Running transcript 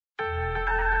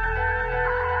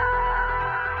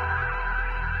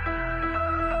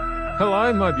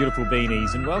Hello, my beautiful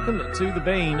beanies, and welcome to The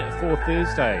Bean for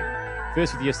Thursday.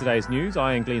 First with yesterday's news,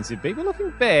 I am Glenn ZB. We're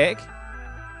looking back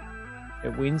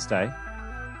at Wednesday,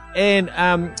 and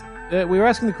we were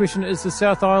asking the question, is the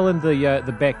South Island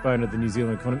the backbone of the New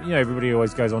Zealand economy? You know, everybody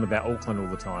always goes on about Auckland all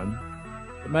the time.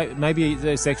 Maybe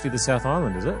it's actually the South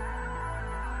Island, is it?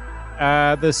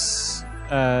 This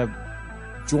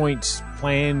joint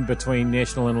plan between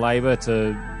National and Labour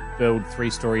to build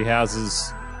three-storey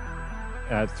houses,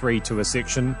 3 to a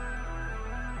section.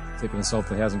 They're going to solve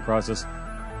the housing crisis.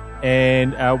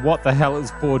 And what the hell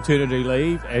is paternity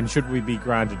leave, and should we be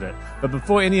granted it? But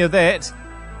before any of that,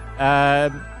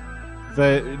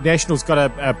 the National's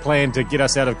got a plan to get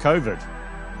us out of COVID.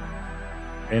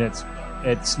 And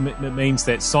it means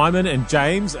that Simon and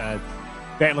James are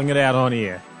battling it out on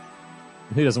air.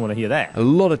 Who doesn't want to hear that? A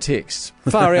lot of texts.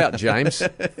 Far out, James.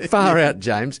 Far out,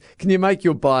 James. Can you make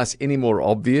your bias any more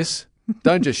obvious?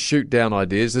 Don't just shoot down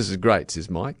ideas. This is great, says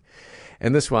Mike.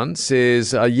 And this one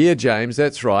says, yeah, James,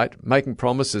 that's right. Making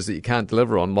promises that you can't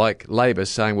deliver on, like Labor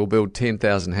saying we'll build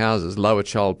 10,000 houses, lower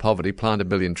child poverty, plant 1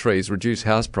 billion trees, reduce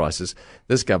house prices.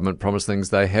 This government promised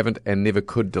things they haven't and never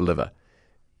could deliver.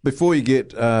 Before you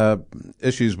get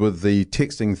issues with the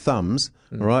texting thumbs,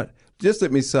 all right, just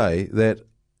let me say that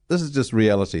this is just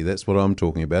reality. That's what I'm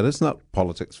talking about. It's not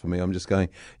politics for me. I'm just going,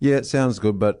 yeah, it sounds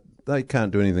good, but they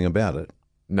can't do anything about it.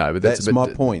 No, but that's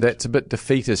my point. That's a bit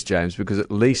defeatist, James, because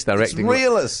at least they're acting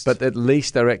realist. But at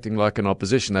least they're acting like an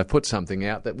opposition. They've put something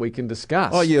out that we can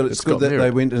discuss. Oh yeah, it's good that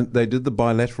they went and they did the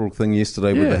bilateral thing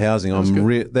yesterday with the housing.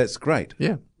 That's great.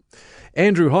 Yeah.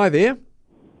 Andrew, hi there.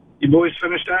 You boys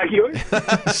finished arguing?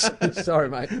 Sorry,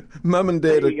 mate. Mum and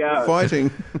Dad are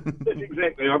fighting.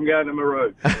 Exactly. I'm going to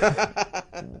Maru.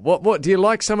 What? Do you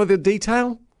like some of the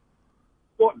detail?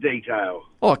 What detail?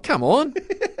 Oh, come on.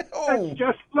 It's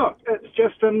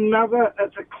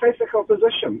a classic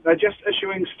opposition. They're just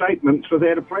issuing statements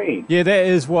without a plan. Yeah, that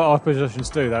is what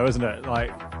oppositions do, though, isn't it? Like,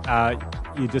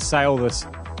 you just say all this.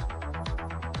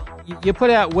 You put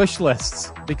out wish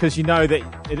lists because you know that,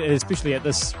 especially at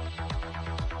this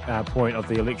point of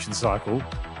the election cycle,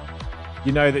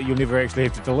 you know that you'll never actually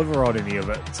have to deliver on any of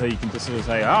it. So you can just sort of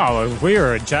say, oh, if we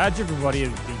were in charge, everybody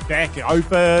would be back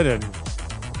open and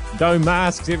no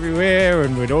masks everywhere,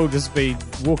 and we'd all just be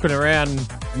walking around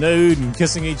nude and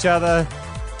kissing each other.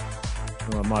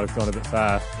 Well, I might have gone a bit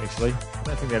far, actually. I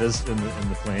don't think that is in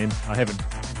the plan. I haven't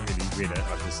really read it.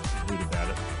 I've just read about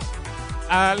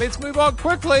it. Let's move on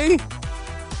quickly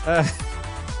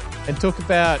and talk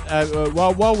about,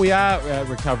 while we are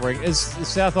recovering, is the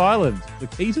South Island the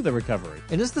key to the recovery?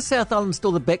 And is the South Island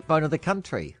still the backbone of the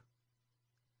country?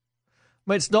 I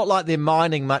mean, it's not like they're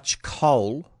mining much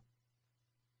coal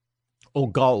or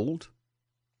gold,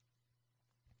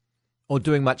 or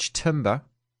doing much timber.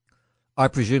 I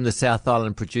presume the South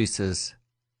Island produces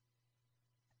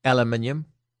aluminium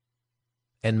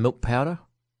and milk powder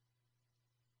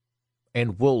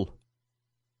and wool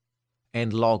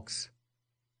and logs.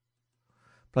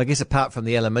 But I guess apart from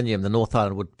the aluminium, the North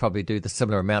Island would probably do the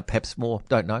similar amount, perhaps more,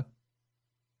 don't know.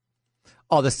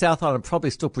 Oh, the South Island probably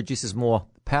still produces more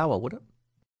power, would it?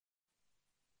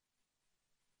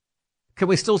 Can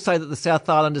we still say that the South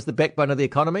Island is the backbone of the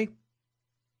economy?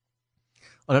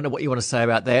 I don't know what you want to say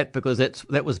about that, because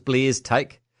that was Blair's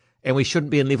take, and we shouldn't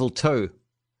be in level 2.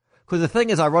 Because the thing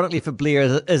is, ironically for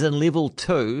Blair, is in level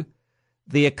 2,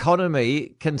 the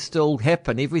economy can still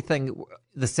happen. Everything,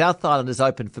 the South Island is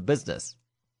open for business.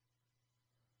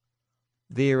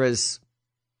 There is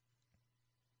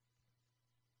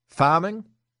farming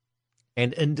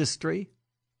and industry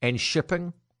and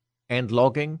shipping and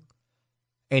logging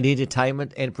and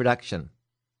entertainment and production.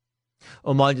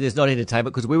 Or mind you, there's not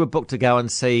entertainment, because we were booked to go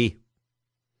and see,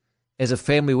 as a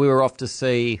family, we were off to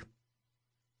see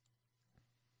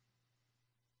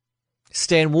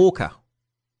Stan Walker.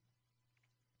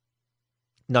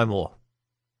 No more.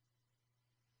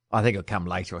 I think it'll come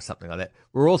later or something like that.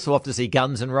 We're also off to see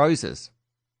Guns N' Roses.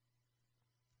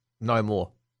 No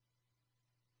more.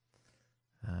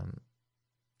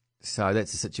 So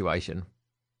that's the situation.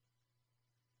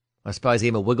 I suppose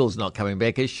Emma Wiggles not coming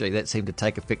back, is she? That seemed to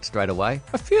take effect straight away.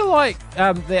 I feel like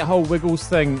that whole Wiggles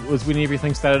thing was when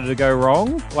everything started to go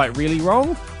wrong, like really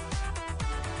wrong.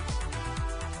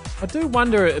 I do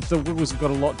wonder if the Wiggles have got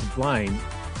a lot to blame.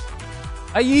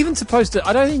 Are you even supposed to...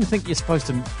 I don't even think you're supposed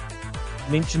to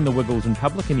mention the Wiggles in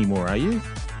public anymore, are you?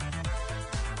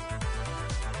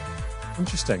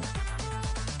 Interesting.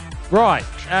 Right,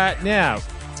 now...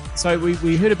 So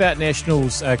we heard about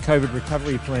National's COVID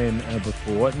recovery plan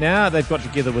before. Now they've got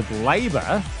together with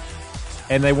Labour,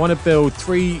 and they want to build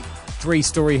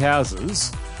three-storey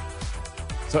houses.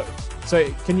 So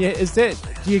can you? Is that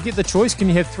Do you get the choice? Can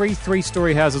you have 3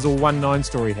 3-story houses or 1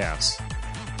 9-story house?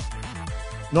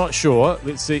 Not sure.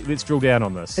 Let's see. Let's drill down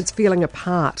on this. It's feeling a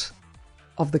part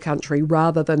of the country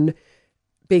rather than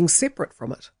being separate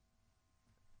from it.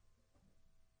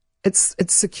 It's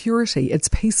security. It's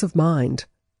peace of mind.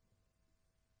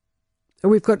 And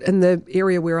we've got, in the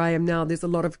area where I am now, there's a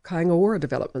lot of Kaingaora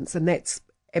developments, and that's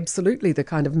absolutely the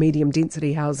kind of medium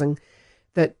density housing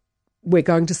that we're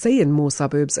going to see in more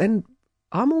suburbs. And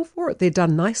I'm all for it. They're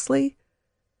done nicely.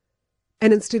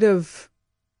 And instead of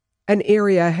an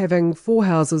area having 4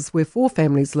 houses where 4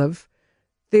 families live,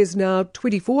 there's now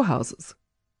 24 houses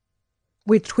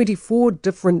where 24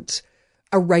 different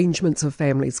arrangements of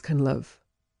families can live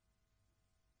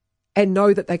and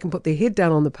know that they can put their head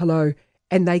down on the pillow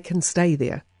and they can stay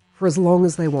there for as long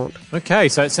as they want. Okay,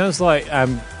 so it sounds like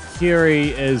Kerry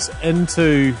is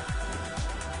into...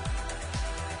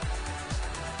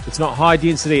 It's not high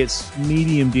density, it's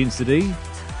medium density.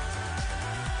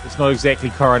 It's not exactly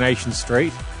Coronation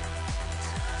Street.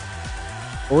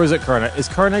 Or is it Is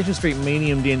Coronation Street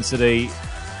medium density,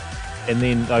 and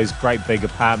then those great big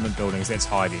apartment buildings, that's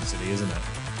high density, isn't it?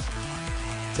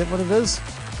 Is that what it is?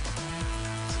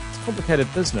 It's a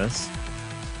complicated business.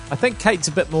 I think Kate's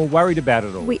a bit more worried about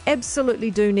it all. We absolutely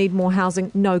do need more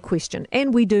housing, no question.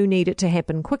 And we do need it to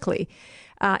happen quickly,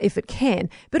 if it can.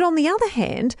 But on the other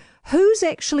hand, who's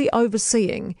actually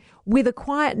overseeing whether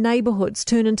quiet neighbourhoods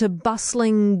turn into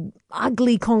bustling,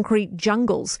 ugly concrete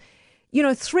jungles? You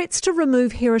know, threats to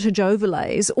remove heritage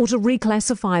overlays or to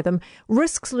reclassify them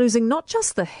risks losing not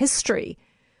just the history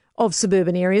of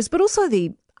suburban areas, but also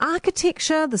the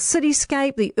architecture, the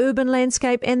cityscape, the urban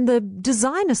landscape, and the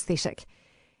design aesthetic.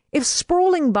 If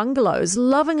sprawling bungalows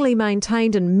lovingly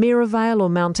maintained in Merivale or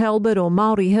Mount Albert or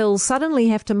Māori Hill suddenly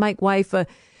have to make way for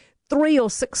 3 or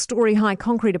 6-story high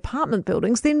concrete apartment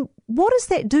buildings, then what does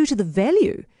that do to the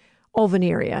value of an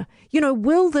area? You know,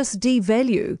 will this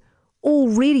devalue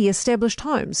already established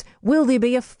homes? Will there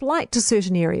be a flight to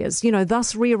certain areas, you know,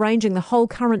 thus rearranging the whole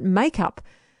current makeup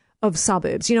of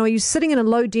suburbs? You know, are you sitting in a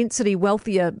low-density,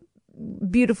 wealthier,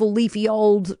 beautiful, leafy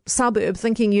old suburb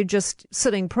thinking you're just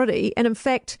sitting pretty, and in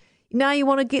fact, now you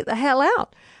want to get the hell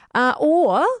out?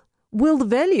 Or will the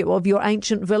value of your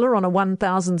ancient villa on a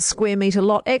 1,000 square metre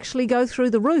lot actually go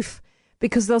through the roof?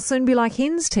 Because they'll soon be like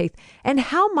hen's teeth. And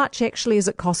how much actually is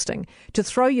it costing to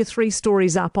throw your 3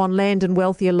 stories up on land in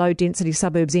wealthier, low-density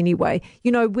suburbs anyway?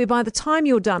 You know, where by the time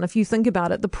you're done, if you think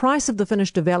about it, the price of the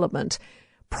finished development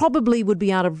probably would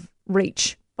be out of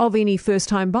reach of any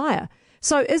first-time buyer.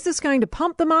 So is this going to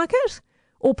pump the market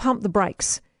or pump the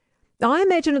brakes? I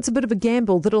imagine it's a bit of a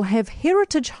gamble that'll have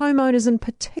heritage homeowners in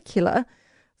particular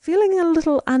feeling a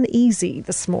little uneasy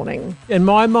this morning. In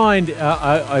my mind,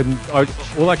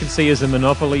 all I can see is a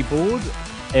monopoly board,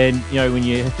 and you know, when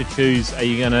you have to choose, are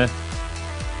you going to,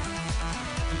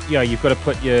 you know, you've got to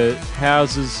put your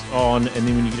houses on, and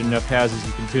then when you get enough houses,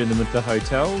 you can turn them into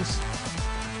hotels.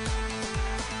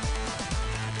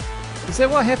 Is that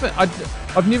what happened?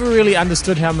 I've never really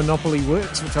understood how Monopoly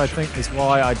works, which I think is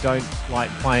why I don't like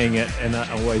playing it and I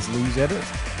always lose at it.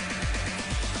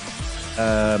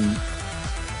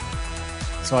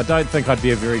 So I don't think I'd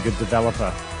be a very good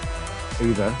developer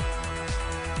either.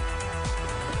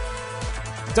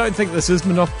 I don't think this is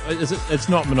Monopoly. It's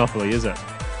not Monopoly, is it?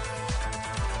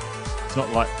 It's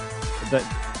not like that.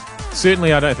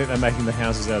 Certainly, I don't think they're making the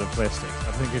houses out of plastic.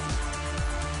 I think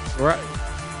if... Right.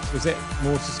 Was that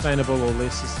more sustainable or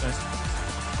less sustainable?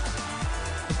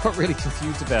 I'm quite really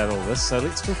confused about all this, so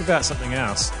let's talk about something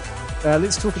else.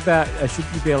 Let's talk about should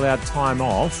you be allowed time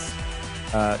off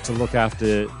to look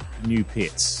after new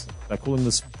pets? They're calling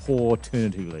this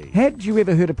paternity leave. Had you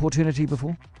ever heard of paternity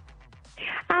before?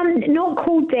 Not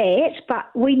called that, but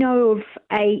we know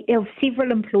of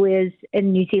several employers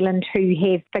in New Zealand who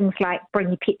have things like Bring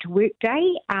Your Pet to Work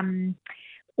Day,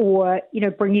 or, you know,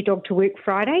 Bring Your Dog to Work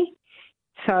Friday.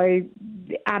 So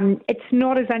it's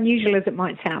not as unusual as it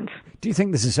might sound. Do you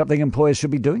think this is something employers should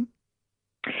be doing?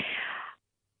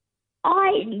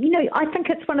 I think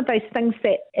it's one of those things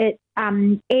that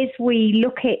as we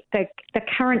look at the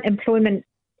current employment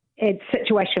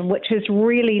situation, which is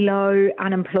really low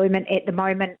unemployment at the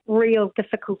moment, real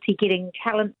difficulty getting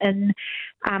talent in.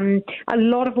 A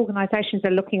lot of organisations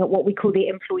are looking at what we call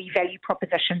their employee value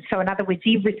proposition. So in other words,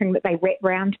 everything that they wrap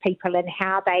around people and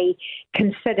how they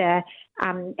consider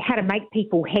how to make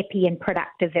people happy and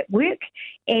productive at work.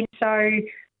 And so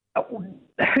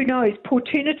who knows,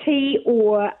 paternity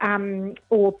or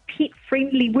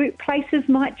pet-friendly workplaces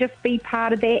might just be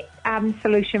part of that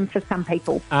solution for some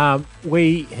people.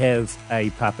 We have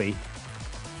a puppy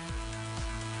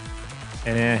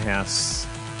in our house.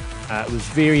 It was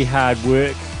very hard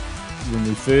work when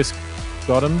we first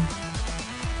got him,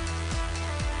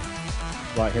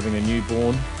 like having a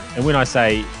newborn. And when I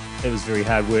say it was very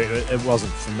hard work, it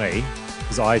wasn't for me,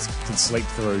 because I can sleep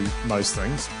through most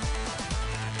things.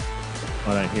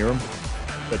 I don't hear him.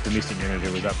 But domestic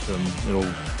manager was up to him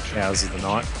little hours of the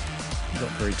night.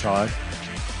 Got very tired.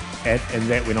 And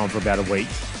that went on for about a week.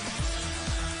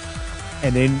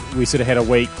 And then we sort of had a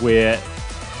week where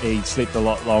he slept a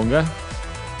lot longer.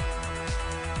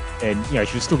 And, you know,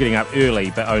 she was still getting up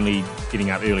early, but only getting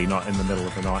up early, not in the middle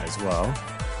of the night as well.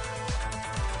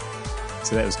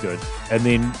 So that was good. And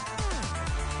then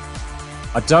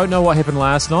I don't know what happened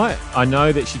last night. I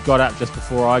know that she got up just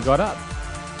before I got up.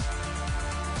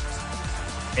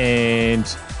 And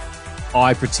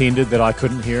I pretended that I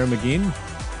couldn't hear him again.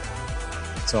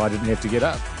 So I didn't have to get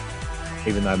up.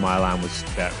 Even though my alarm was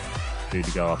about due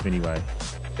to go off anyway.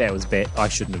 That was bad. I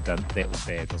shouldn't have done that. Was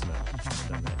bad, wasn't it? I shouldn't have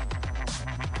done that.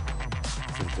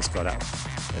 Should have just got up.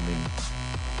 And then,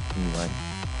 anyway.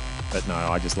 But no,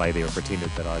 I just lay there and pretended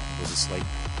that I was asleep.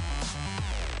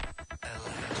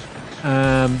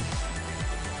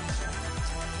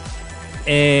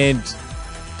 And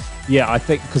yeah, I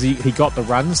think because he got the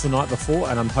runs the night before,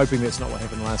 and I'm hoping that's not what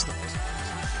happened last night.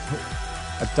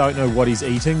 I don't know what he's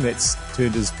eating that's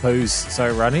turned his poos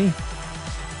so runny.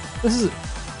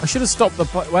 I should have stopped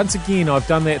once again. I've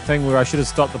done that thing where I should have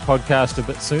stopped the podcast a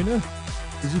bit sooner,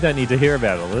 because you don't need to hear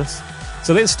about all this.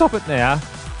 So let's stop it now,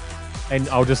 and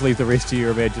I'll just leave the rest to your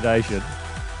imagination.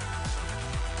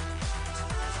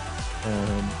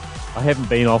 I haven't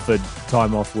been offered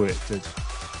time off work to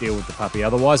deal with the puppy.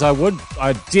 Otherwise, I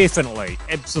definitely,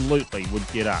 absolutely would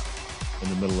get up in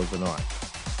the middle of the night.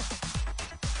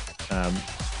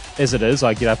 As it is,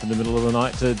 I get up in the middle of the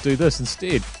night to do this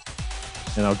instead.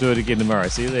 And I'll do it again tomorrow.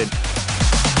 See you then.